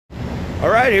All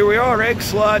right, here we are,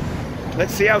 Eggslut.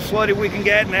 Let's see how slutty we can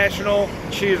get. National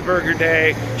Cheeseburger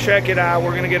Day. Check it out.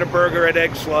 We're gonna get a burger at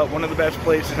Eggslut, one of the best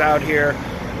places out here.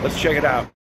 Let's check it out.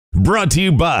 Brought to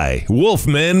you by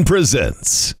Wolfman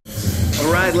Presents.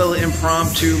 All right, little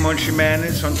impromptu Munchie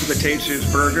Madness on for the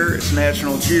tastiest burger. It's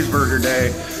National Cheeseburger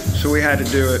Day, so we had to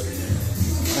do it.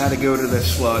 Had to go to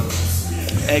this slut,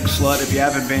 Eggslut. If you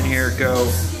haven't been here, go.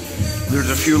 There's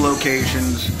a few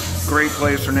locations. Great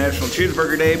place for National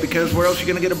Cheeseburger Day because where else are you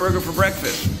gonna get a burger for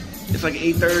breakfast? It's like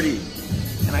 8:30,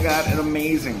 and I got an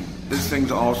amazing. This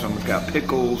thing's awesome. It's got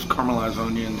pickles, caramelized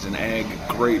onions, and egg.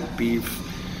 Great beef.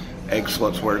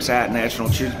 Eggslut's where it's at. National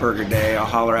Cheeseburger Day. I'll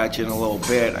holler at you in a little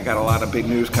bit. I got a lot of big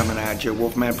news coming at you.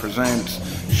 Wolfman Presents.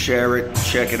 Share it.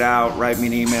 Check it out. Write me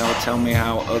an email. Tell me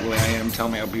how ugly I am. Tell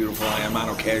me how beautiful I am. I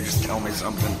don't care. Just tell me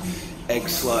something.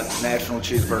 Eggslut. National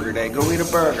Cheeseburger Day. Go eat a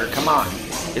burger. Come on.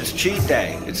 It's cheat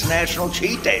day. It's National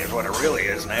Cheat Day is what it really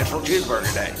is. National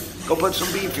Cheeseburger Day. Go put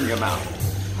some beef in your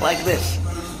mouth. Like this.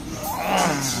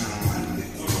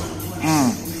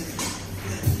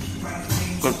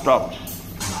 Good stuff.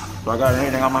 Do I got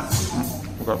anything on my...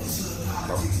 Okay.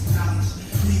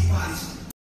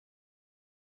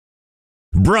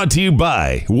 Brought to you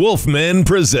by Wolfman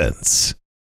Presents.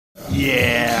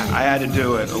 Yeah, I had to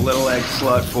do it. A little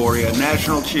Eggslut for you.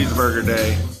 National Cheeseburger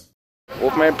Day.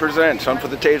 Wolfman Presents. Hunt for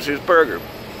the tastiest burger.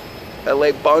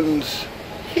 LA Buns.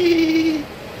 Here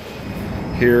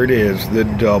it is, the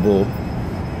double.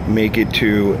 Make it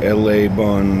to LA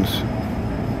Buns.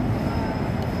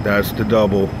 That's the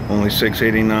double, only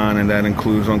 $6.89, and that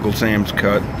includes Uncle Sam's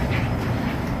cut.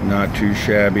 Not too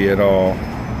shabby at all.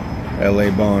 LA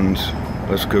Buns.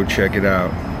 Let's go check it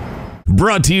out.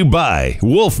 Brought to you by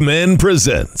Wolfman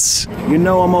Presents. You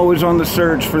know I'm always on the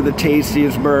search for the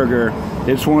tastiest burger.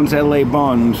 This one's LA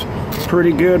Buns.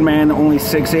 Pretty good, man. Only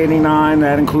 $6.89.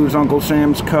 That includes Uncle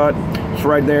Sam's cut. It's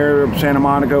right there, Santa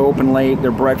Monica, open late.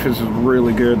 Their breakfast is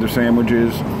really good, their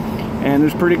sandwiches. And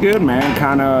it's pretty good, man.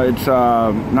 It's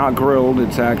not grilled.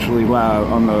 It's actually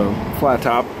on the flat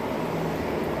top.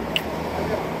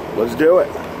 Let's do it.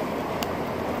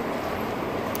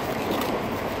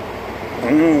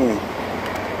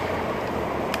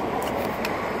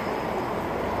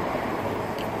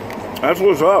 That's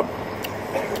what's up.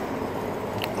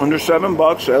 Under $7,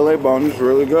 LA Buns,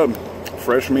 really good.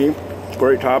 Fresh meat,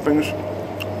 great toppings.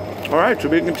 All right, to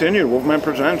be continued. Wolfman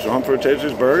Presents, Hunt for the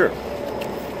tastiest burger.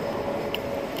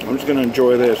 I'm just gonna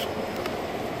enjoy this.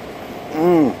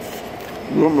 Oh,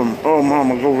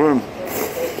 mama, go in.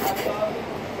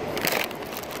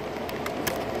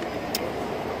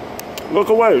 Look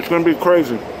away, it's gonna be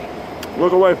crazy.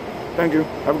 Look away. Thank you.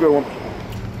 Have a good one.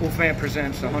 Wolfman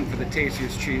Presents the Hunt for the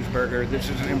tastiest cheeseburger. This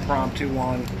is an impromptu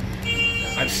one.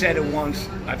 I've said it once,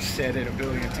 I've said it a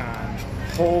billion times.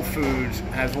 Wholefoods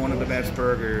has one of the best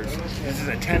burgers. This is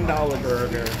a $10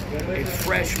 burger. It's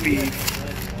fresh beef.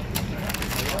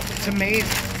 It's amazing.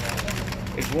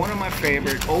 It's one of my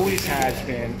favorite, always has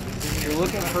been. If you're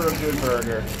looking for a good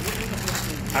burger,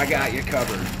 I got you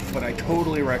covered. But I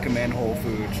totally recommend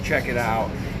Wholefoods. Check it out.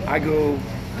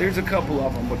 There's a couple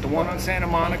of them, but the one on Santa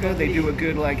Monica, they do a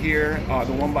good like here.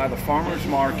 The one by the Farmer's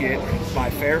Market by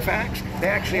Fairfax, they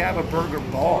actually have a burger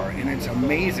bar, and it's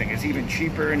amazing. It's even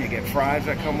cheaper, and you get fries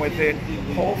that come with it.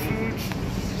 Wholefoods,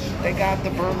 they got the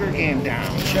burger game down.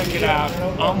 Check it out.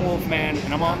 I'm Wolfman,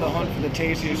 and I'm on the hunt for the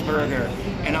tastiest burger,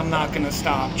 and I'm not gonna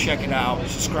stop. Check it out.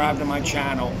 Subscribe to my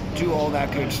channel. Do all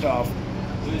that good stuff.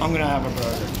 I'm gonna have a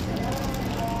burger.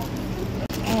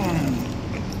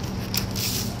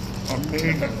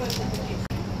 Amazing.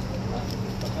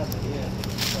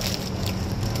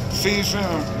 See you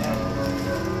soon.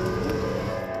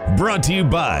 Brought to you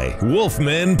by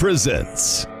Wolfman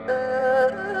Presents.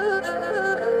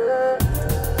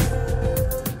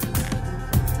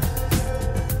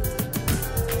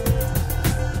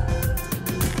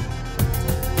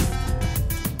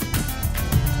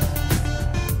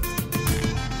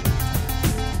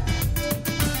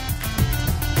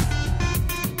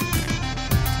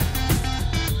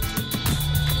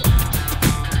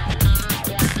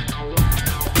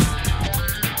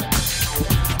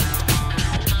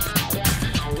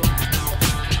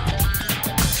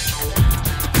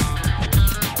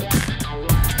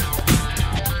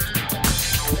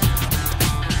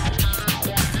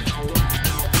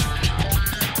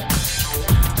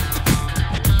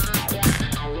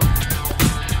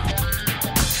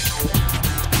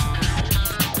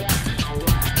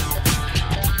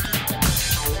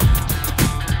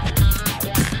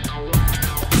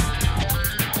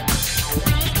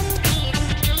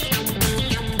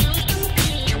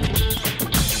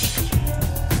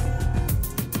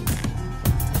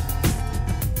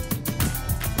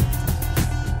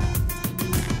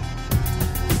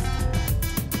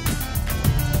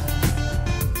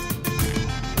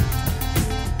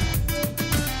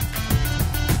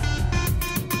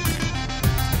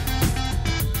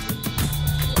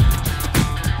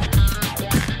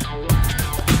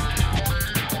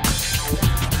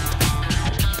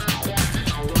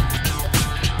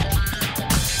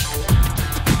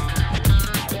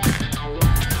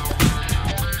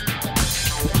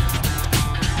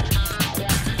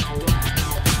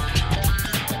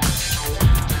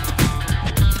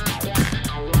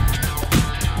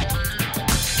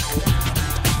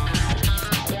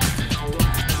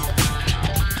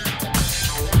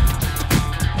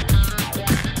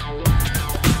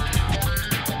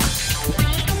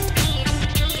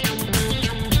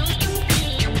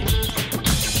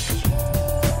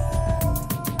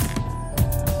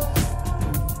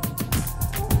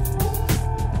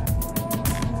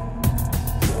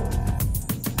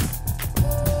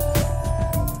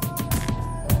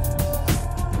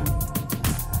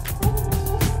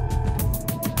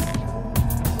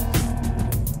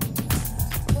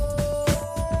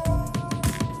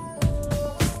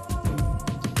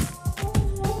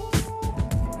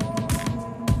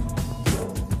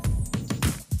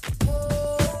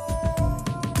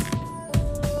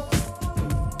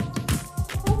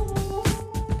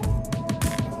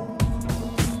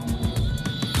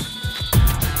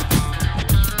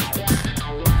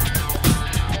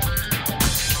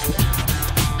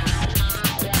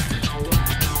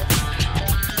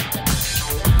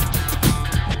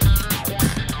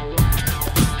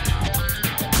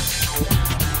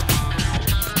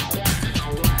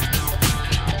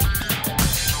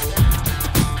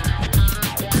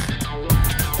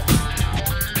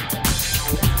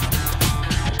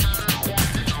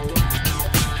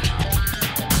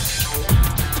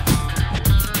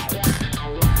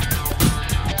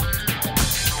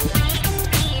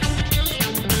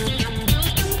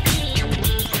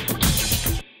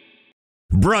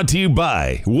 Brought to you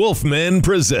by Wolfman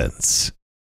Presents.